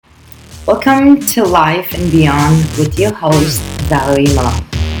Welcome to Life and Beyond with your host, Valerie Malone.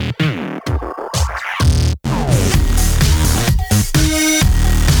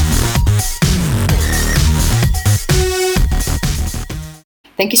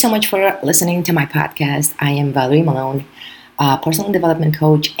 Thank you so much for listening to my podcast. I am Valerie Malone, a personal development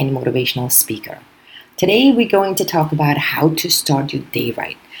coach and motivational speaker. Today, we're going to talk about how to start your day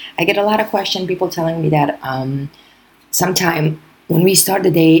right. I get a lot of questions, people telling me that sometime when we start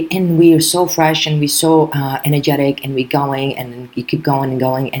the day and we are so fresh and we're so energetic and we're going and then you keep going and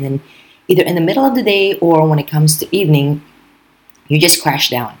going, and then either in the middle of the day or when it comes to evening, you just crash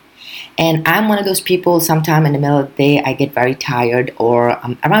down. And I'm one of those people, sometime in the middle of the day, I get very tired, or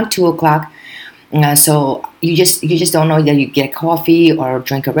around 2 o'clock. So you just don't know that you get coffee or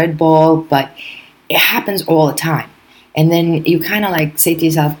drink a Red Bull, but it happens all the time. And then you kind of like say to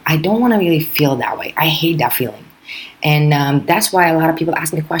yourself, I don't want to really feel that way. I hate that feeling. And that's why a lot of people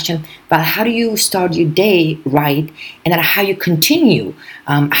ask me the question about how do you start your day right, and then how you continue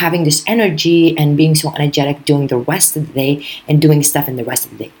having this energy and being so energetic during the rest of the day and doing stuff in the rest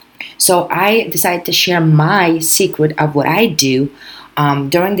of the day. So I decided to share my secret of what I do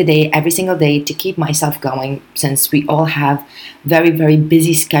during the day, every single day, to keep myself going, since we all have very, very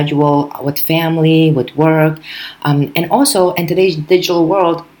busy schedule with family, with work, and also in today's digital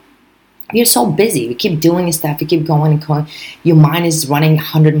world, we're so busy. We keep doing stuff. We keep going and going. Your mind is running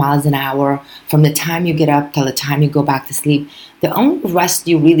 100 miles an hour from the time you get up till the time you go back to sleep. The only rest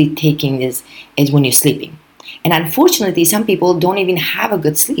you're really taking is when you're sleeping. And unfortunately, some people don't even have a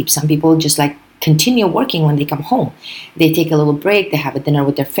good sleep. Some people just like continue working when they come home. They take a little break, they have a dinner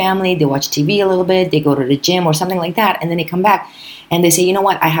with their family, they watch TV a little bit, they go to the gym or something like that, and then they come back and they say, you know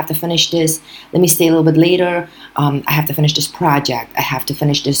what, I have to finish this. Let me stay a little bit later. I have to finish this project. I have to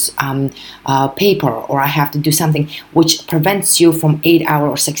finish this paper, or I have to do something, which prevents you from 8-hour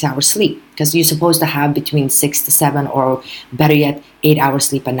or 6-hour sleep, because you're supposed to have between 6 to 7, or better yet, 8 hours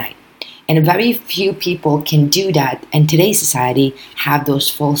sleep a night. And very few people can do that in today's society, have those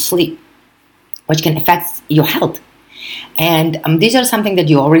full sleep, which can affect your health. And these are something that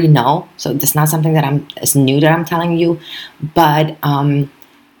you already know, so it's not something that it's new that I'm telling you. But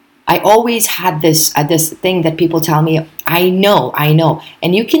I always had this thing that people tell me, I know,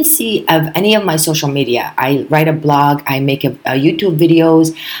 and you can see of any of my social media. I write a blog, I make a YouTube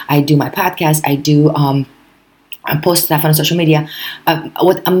videos, I do my podcast, I post stuff on social media.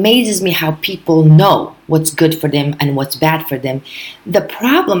 What amazes me, how people know what's good for them and what's bad for them. The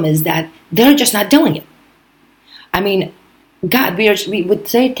problem is that they're just not doing it. I mean, God, we would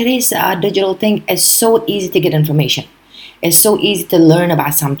say today's digital thing is so easy to get information. It's so easy to learn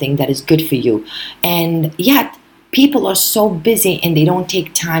about something that is good for you. And yet, people are so busy and they don't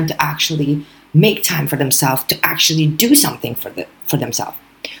take time to actually make time for themselves, to actually do something for themselves.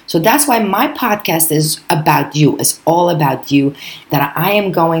 So that's why my podcast is about you. It's all about you, that I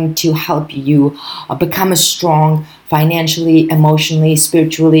am going to help you become strong financially, emotionally,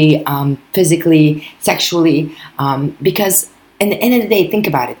 spiritually, physically, sexually, because in the end of the day, think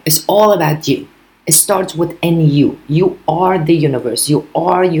about it. It's all about you. It starts within you. You are the universe. You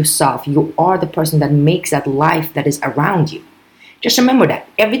are yourself. You are the person that makes that life that is around you. Just remember that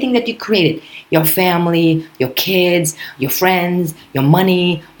everything that you created, your family, your kids, your friends, your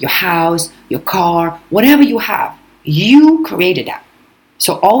money, your house, your car, whatever you have, you created that.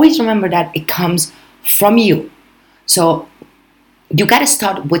 So always remember that it comes from you. So you got to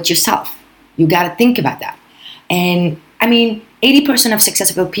start with yourself. You got to think about that. And I mean, 80% of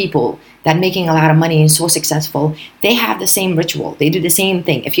successful people that making a lot of money and so successful, they have the same ritual. They do the same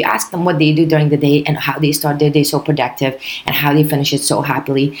thing. If you ask them what they do during the day and how they start their day so productive and how they finish it so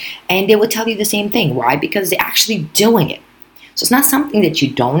happily, and they will tell you the same thing. Why? Because they're actually doing it. So it's not something that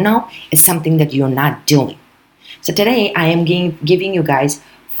you don't know. It's something that you're not doing. So today I am giving you guys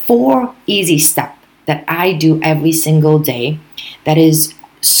 4 easy steps that I do every single day that is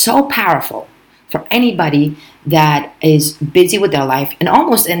so powerful for anybody that is busy with their life, and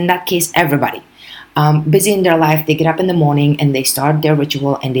almost in that case, everybody. Busy in their life, they get up in the morning and they start their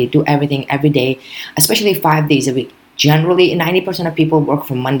ritual and they do everything every day, especially 5 days a week. Generally, 90% of people work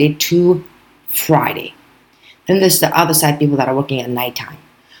from Monday to Friday. Then there's the other side, people that are working at nighttime.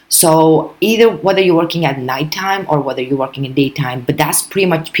 So either whether you're working at nighttime or whether you're working in daytime, but that's pretty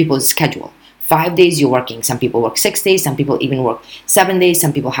much people's schedule. 5 days you're working. Some people work 6 days. Some people even work 7 days.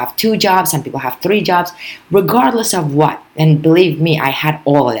 Some people have 2 jobs. Some people have 3 jobs. Regardless of what. And believe me, I had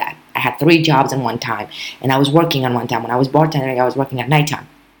all of that. I had 3 jobs in one time. And I was working on one time. When I was bartending, I was working at nighttime.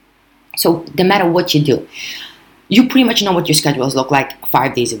 So no matter what you do, you pretty much know what your schedules look like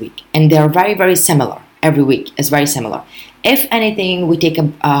 5 days a week. And they're very, very similar. every week. It's very similar. If anything, we take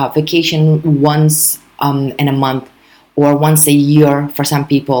a vacation once in a month or once a year for some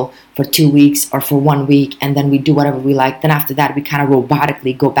people for 2 weeks or for 1 week, and then we do whatever we like. Then after that, we kind of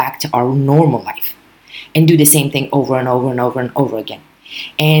robotically go back to our normal life and do the same thing over and over and over and over again.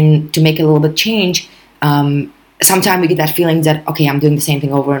 And to make a little bit change, sometimes we get that feeling that, okay, I'm doing the same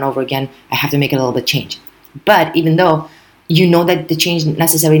thing over and over again. I have to make a little bit change. But even though you know that the change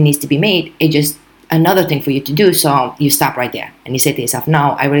necessarily needs to be made, it's just another thing for you to do. So you stop right there and you say to yourself,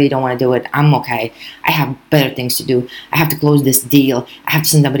 no, I really don't want to do it. I'm okay. I have better things to do. I have to close this deal. I have to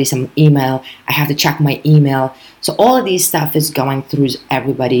send somebody some email. I have to check my email. So all of these stuff is going through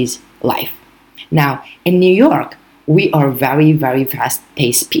everybody's life. Now, in New York, we are very, very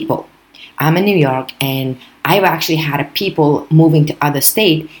fast-paced people. I'm in New York, and I've actually had people moving to other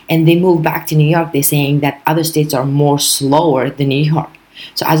states, and they move back to New York. They're saying that other states are more slower than New York.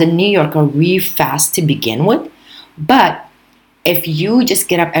 So as a New Yorker, we're fast to begin with. But if you just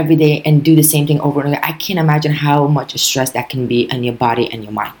get up every day and do the same thing over and over, I can't imagine how much stress that can be on your body and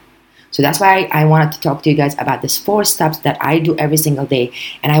your mind. So that's why I wanted to talk to you guys about these 4 steps that I do every single day.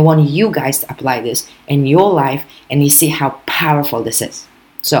 And I want you guys to apply this in your life, and you see how powerful this is.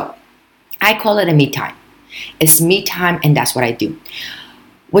 So I call it a me time. It's me time, and that's what I do.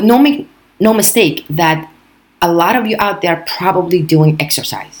 With no mistake that a lot of you out there are probably doing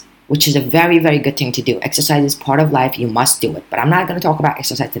exercise, which is a very, very good thing to do. Exercise is part of life. You must do it. But I'm not going to talk about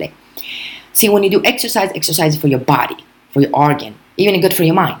exercise today. See, when you do exercise is for your body, for your organ, even good for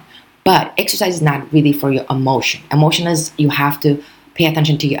your mind. But exercise is not really for your emotion. Emotion is you have to pay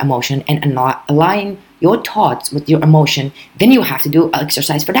attention to your emotion and align your thoughts with your emotion. Then you have to do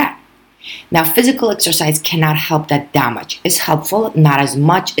exercise for that. Now, physical exercise cannot help that much. It's helpful, not as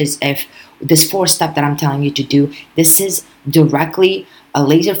much as if this 4 step that I'm telling you to do. This is directly a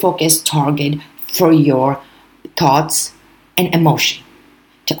laser focused target for your thoughts and emotion.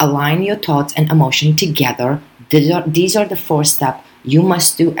 To align your thoughts and emotion together, these are the 4 steps you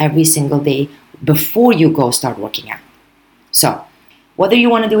must do every single day before you go start working out. So, whether you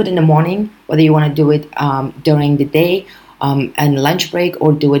want to do it in the morning, whether you want to do it during the day, and lunch break,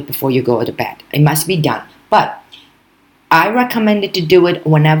 or do it before you go to bed, it must be done. But I recommend it to do it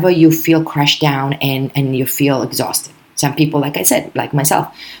whenever you feel crushed down and you feel exhausted. Some people, like I said, like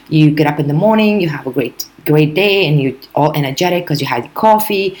myself, you get up in the morning, you have a great day, and you're all energetic because you had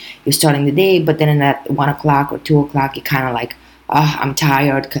coffee, you're starting the day, but then at 1 o'clock or 2 o'clock, you're kind of like, I'm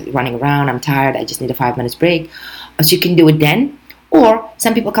tired, running around, I'm tired, I just need a 5 minutes break. So you can do it then. Or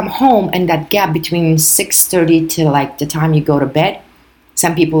some people come home, and that gap between 6:30 to like the time you go to bed,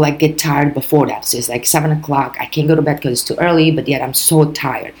 some people like get tired before that. So it's like 7 o'clock, I can't go to bed because it's too early, but yet I'm so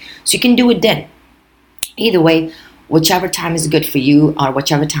tired. So you can do it then. Either way, whichever time is good for you or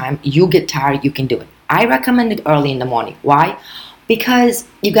whichever time you get tired, you can do it. I recommend it early in the morning. Why? Because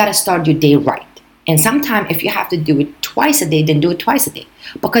you got to start your day right. And sometimes if you have to do it twice a day, then do it twice a day.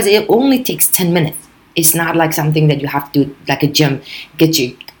 Because it only takes 10 minutes. It's not like something that you have to do like a gym, get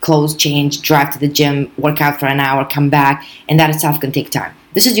your clothes changed, drive to the gym, work out for an hour, come back, and that itself can take time.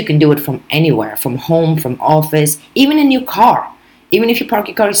 This is, you can do it from anywhere, from home, from office, even in your car. Even if you park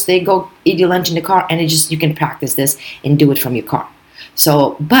your car, you stay, go eat your lunch in the car, and you can practice this and do it from your car.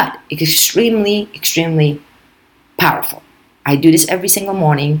 So, but it's extremely, extremely powerful. I do this every single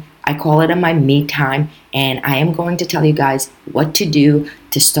morning. I call it my me time, and I am going to tell you guys what to do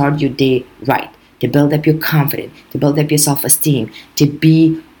to start your day right, to build up your confidence, to build up your self-esteem, to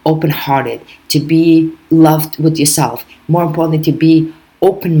be open-hearted, to be loved with yourself, more importantly, to be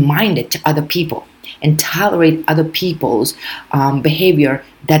open-minded to other people and tolerate other people's behavior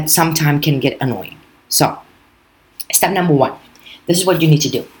that sometimes can get annoying. So, step number 1, this is what you need to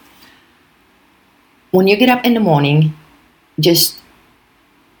do. When you get up in the morning, just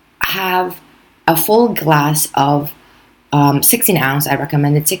have a full glass of 16 ounce, I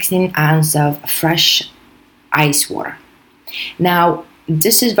recommend it, 16 ounce of fresh ice water. Now,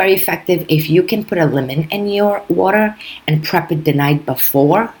 this is very effective if you can put a lemon in your water and prep it the night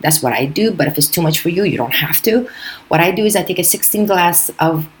before. That's what I do, but if it's too much for you, you don't have to. What I do is I take a 16 glass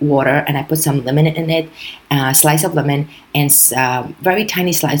of water and I put some lemon in it, a slice of lemon, and a very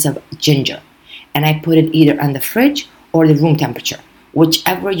tiny slice of ginger. And I put it either on the fridge or the room temperature,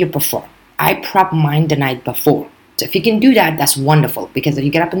 whichever you prefer. I prep mine the night before. So if you can do that, that's wonderful, because if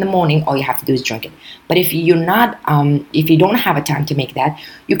you get up in the morning, all you have to do is drink it. But if you're not, if you don't have a time to make that,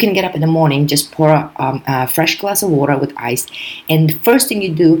 you can get up in the morning, just pour a fresh glass of water with ice, and the first thing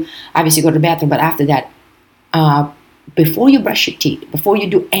you do, obviously go to the bathroom, but after that, before you brush your teeth, before you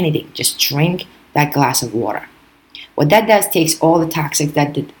do anything, just drink that glass of water. What that does takes all the toxics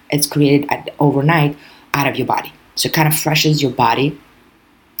that it's created overnight, out of your body. So it kind of flushes your body,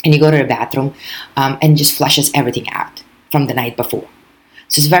 and you go to the bathroom and just flushes everything out from the night before.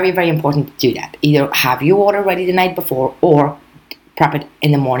 So it's very, very important to do that. Either have your water ready the night before or prep it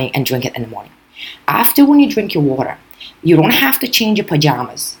in the morning and drink it in the morning. After, when you drink your water, you don't have to change your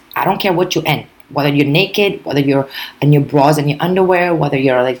pajamas. I don't care what you're in. Whether you're naked, whether you're in your bras and your underwear, whether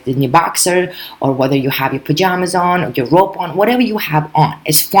you're like in your boxer, or whether you have your pajamas on or your robe on, whatever you have on,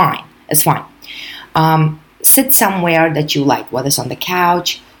 it's fine. It's fine. Sit somewhere that you like, whether it's on the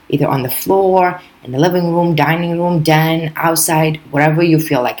couch, either on the floor, in the living room, dining room, den, outside, wherever you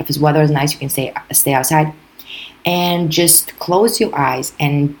feel like. If the weather is nice, you can stay outside. And just close your eyes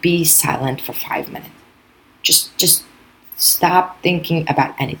and be silent for 5 minutes. Just stop thinking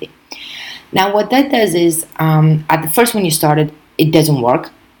about anything. Now, what that does is, at the first when you started, it doesn't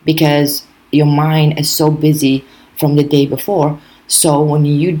work because your mind is so busy from the day before. So when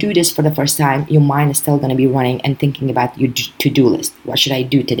you do this for the first time, your mind is still going to be running and thinking about your to-do list. What should I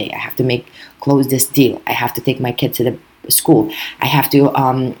do today? I have to close this deal. I have to take my kids to the school. I have to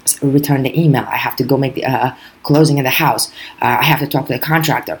return the email. I have to go make the closing of the house. I have to talk to the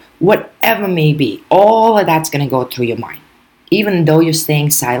contractor. Whatever may be, all of that's going to go through your mind. Even though you're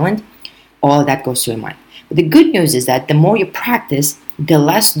staying silent, all of that goes through your mind. But the good news is that the more you practice, the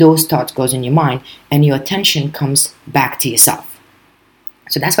less those thoughts goes in your mind and your attention comes back to yourself.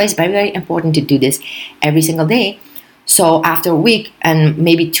 So that's why it's very, very important to do this every single day. So after a week and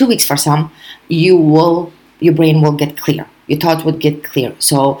maybe 2 weeks for some, your brain will get clear. Your thoughts would get clear.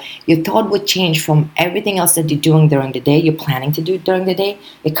 So your thought would change from everything else that you're doing during the day, you're planning to do during the day,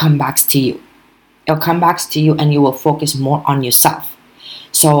 it comes back to you. It'll come back to you and you will focus more on yourself.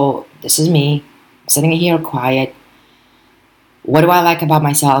 So this is me, sitting here quiet. What do I like about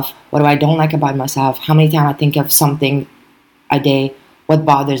myself? What do I don't like about myself? How many times I think of something a day? What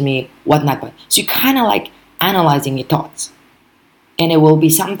bothers me? What not? So you're kind of like analyzing your thoughts. And it will be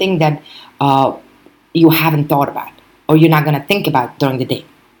something that you haven't thought about or you're not going to think about during the day.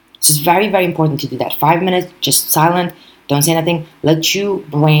 So it's very, very important to do that. 5 minutes, just silent, don't say nothing. Let your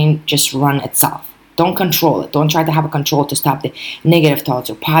brain just run itself. Don't control it. Don't try to have a control to stop the negative thoughts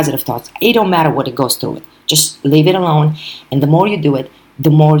or positive thoughts. It don't matter what it goes through it. Just leave it alone. And the more you do it, the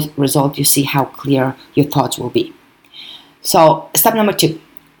more result you see how clear your thoughts will be. So step number 2.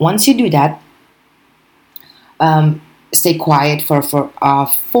 Once you do that, stay quiet for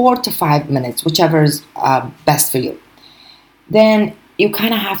 4 to 5 minutes, whichever is best for you. Then you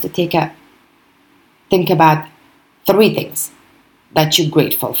kind of have to think about 3 things that you're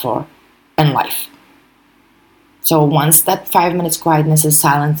grateful for in life. So once that 5 minutes quietness and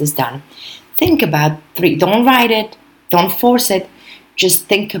silence is done, think about 3. Don't write it. Don't force it. Just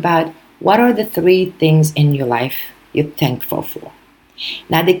think about what are the 3 things in your life you're thankful for.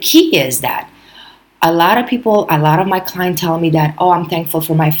 Now the key is that a lot of my clients tell me that, I'm thankful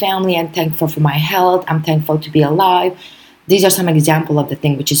for my family, I'm thankful for my health, I'm thankful to be alive. These are some examples of the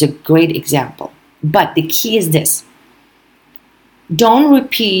thing, which is a great example. But the key is this. Don't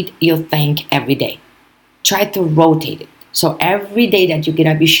repeat your thank every day. Try to rotate it. So every day that you get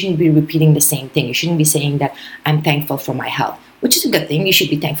up, you shouldn't be repeating the same thing. You shouldn't be saying that I'm thankful for my health, which is a good thing. You should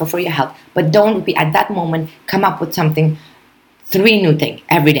be thankful for your health. But don't repeat at that moment. Come up with something, 3 new things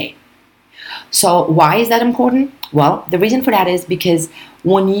every day. So why is that important? Well, the reason for that is because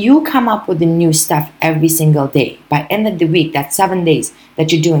when you come up with the new stuff every single day, by end of the week, that's 7 days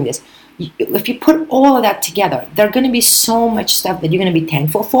that you're doing this, if you put all of that together, there's going to be so much stuff that you're going to be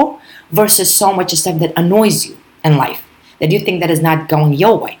thankful for versus so much stuff that annoys you in life, that you think that is not going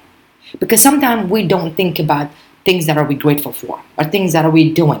your way. Because sometimes we don't think about things that are we grateful for or things that are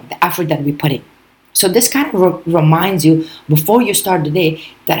we doing, the effort that we put in. So this kind of reminds you before you start the day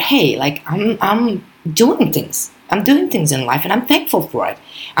that, hey, like I'm doing things. I'm doing things in life and I'm thankful for it.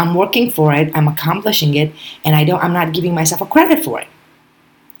 I'm working for it. I'm accomplishing it. And I'm not giving myself a credit for it.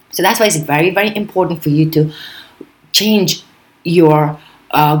 So that's why it's very, very important for you to change your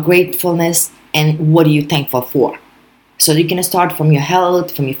gratefulness and what are you thankful for. So you can start from your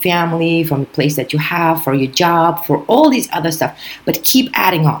health, from your family, from the place that you have, for your job, for all these other stuff. But keep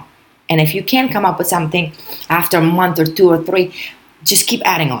adding on. And if you can't come up with something after a month or 2 or 3, just keep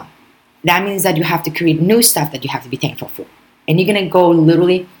adding on. That means that you have to create new stuff that you have to be thankful for. And you're going to go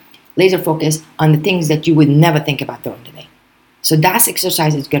literally laser focus on the things that you would never think about during the day. So that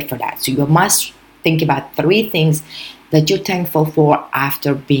exercise is good for that. So you must think about 3 things that you're thankful for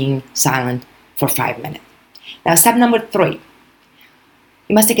after being silent for 5 minutes. Now, step number 3,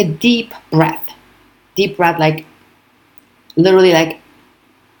 you must take a deep breath. Deep breath, like literally like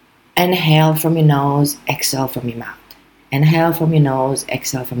inhale from your nose, exhale from your mouth. Inhale from your nose,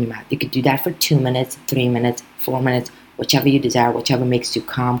 exhale from your mouth. You could do that for 2 minutes, 3 minutes, 4 minutes, whichever you desire, whichever makes you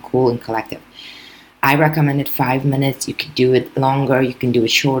calm, cool, and collective. I recommend it 5 minutes. You could do it longer, you can do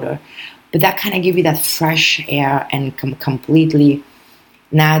it shorter. But that kind of gives you that fresh air and completely,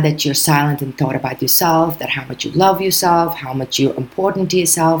 now that you're silent and thought about yourself, that how much you love yourself, how much you're important to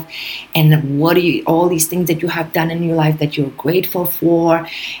yourself, and what are you, all these things that you have done in your life that you're grateful for,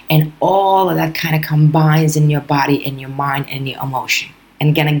 and all of that kind of combines in your body and your mind and your emotion,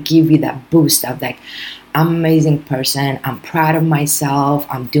 and gonna give you that boost of like, I'm an amazing person, I'm proud of myself,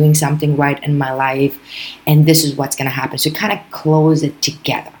 I'm doing something right in my life, and this is what's gonna happen. So kind of close it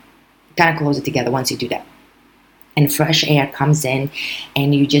together. Once you do that. And fresh air comes in,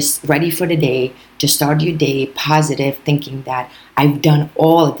 and you're just ready for the day, to start your day positive, thinking that I've done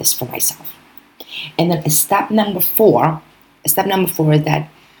all of this for myself. And then step number four is that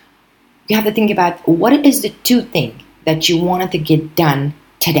you have to think about what is the 2 things that you wanted to get done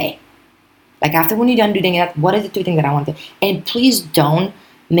today. Like after when you're done doing that, what is the 2 things that I want to, and please don't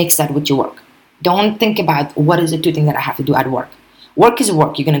mix that with your work. Don't think about what is the 2 things that I have to do at work. Work is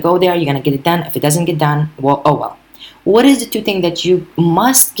work. You're going to go there, you're going to get it done. If it doesn't get done, well, oh well. What is the 2 things that you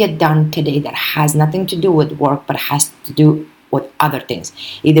must get done today that has nothing to do with work, but has to do with other things?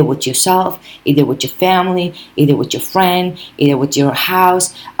 Either with yourself, either with your family, either with your friend, either with your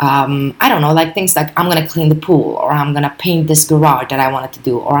house. I don't know, like things like I'm going to clean the pool, or I'm going to paint this garage that I wanted to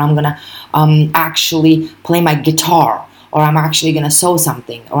do, or I'm going to actually play my guitar, or I'm actually going to sew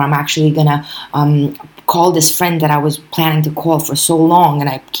something, or I'm actually going to call this friend that I was planning to call for so long and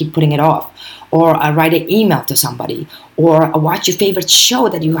I keep putting it off. Or I write an email to somebody, or watch your favorite show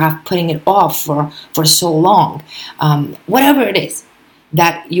that you have putting it off for so long. Whatever it is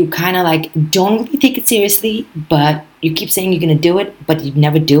that you kind of like don't really take it seriously, but you keep saying you're going to do it, but you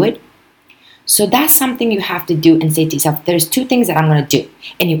never do it. So that's something you have to do and say to yourself, there's 2 things that I'm going to do,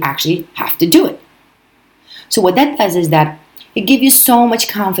 and you actually have to do it. So what that does is that it gives you so much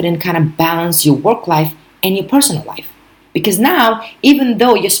confidence, kind of balance your work life and your personal life. Because now, even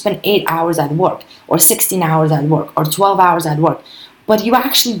though you spend 8 hours at work, or 16 hours at work, or 12 hours at work, but you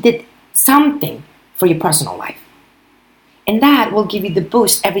actually did something for your personal life. And that will give you the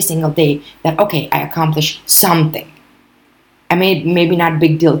boost every single day that, okay, I accomplished something. I maybe not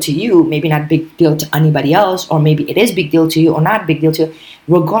big deal to you, maybe not big deal to anybody else, or maybe it is big deal to you or not big deal to you.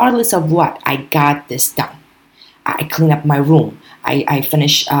 Regardless of what, I got this done. I clean up my room. I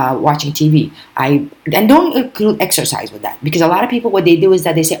finish watching TV. And don't include exercise with that, because a lot of people, what they do is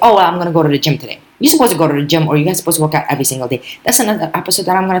that they say, oh, well, I'm going to go to the gym today. You're supposed to go to the gym, or you're supposed to work out every single day. That's another episode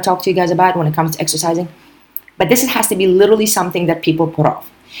that I'm going to talk to you guys about when it comes to exercising. But this has to be literally something that people put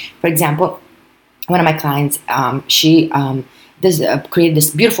off. For example, one of my clients, she created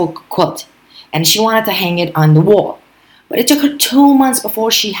this beautiful quilt, and she wanted to hang it on the wall. But it took her 2 months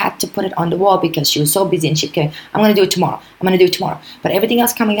before she had to put it on the wall, because she was so busy, and she kept, I'm going to do it tomorrow. But everything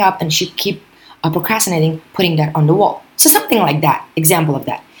else coming up, and she keep procrastinating putting that on the wall. So something like that, example of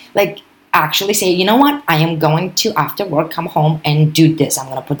that. Like actually say, you know what? I am going to, after work, come home and do this. I'm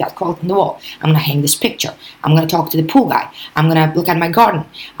going to put that quilt on the wall. I'm going to hang this picture. I'm going to talk to the pool guy. I'm going to look at my garden.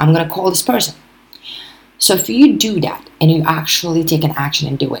 I'm going to call this person. So if you do that and you actually take an action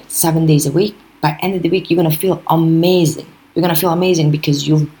and do it 7 days a week, by the end of the week, you're going to feel amazing. You're going to feel amazing because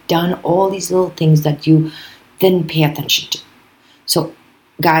you've done all these little things that you didn't pay attention to. So,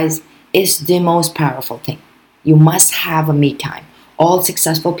 guys, it's the most powerful thing. You must have a me time. All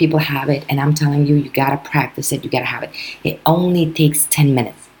successful people have it, and I'm telling you, you got to practice it. You got to have it. It only takes 10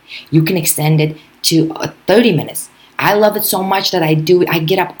 minutes. You can extend it to 30 minutes. I love it so much that I do it. I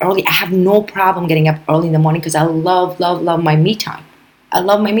get up early. I have no problem getting up early in the morning because I love my me time. I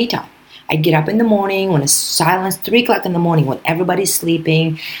love my me time. I get up in the morning when it's silence, 3 o'clock in the morning when everybody's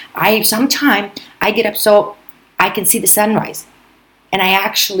sleeping. Sometimes I get up so I can see the sunrise. And I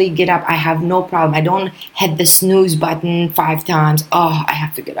actually get up. I have no problem. I don't hit the snooze button 5 times. Oh, I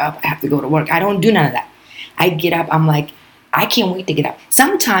have to get up. I have to go to work. I don't do none of that. I get up. I'm like, I can't wait to get up.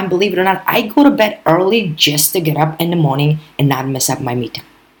 Sometimes, believe it or not, I go to bed early just to get up in the morning and not mess up my me time.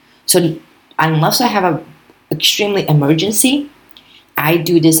 So unless I have an extremely emergency, I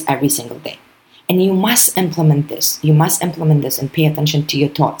do this every single day. And you must implement this. You must implement this and pay attention to your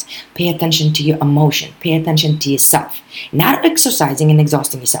thoughts. Pay attention to your emotion. Pay attention to yourself. Not exercising and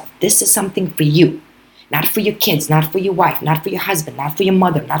exhausting yourself. This is something for you. Not for your kids, not for your wife, not for your husband, not for your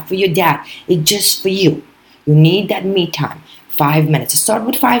mother, not for your dad. It's just for you. You need that me time. 5 minutes. Start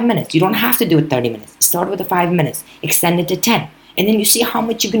with 5 minutes. You don't have to do it 30 minutes. Start with the 5 minutes. Extend it to 10. And then you see how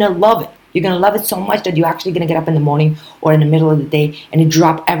much you're going to love it. You're going to love it so much that you're actually going to get up in the morning or in the middle of the day and you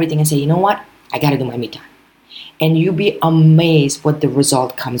drop everything and say, you know what? I got to do my me time. And you'll be amazed what the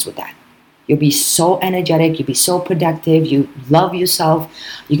result comes with that. You'll be so energetic, you'll be so productive, you love yourself,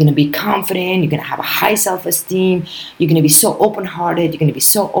 you're gonna be confident, you're gonna have a high self-esteem, you're gonna be so open-hearted, you're gonna be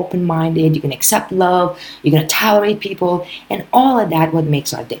so open-minded, you're gonna accept love, you're gonna tolerate people, and all of that what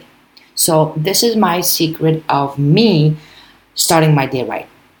makes our day. So this is my secret of me starting my day right.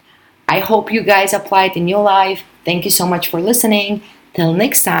 I hope you guys apply it in your life. Thank you so much for listening. Till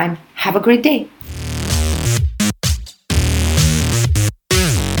next time, have a great day.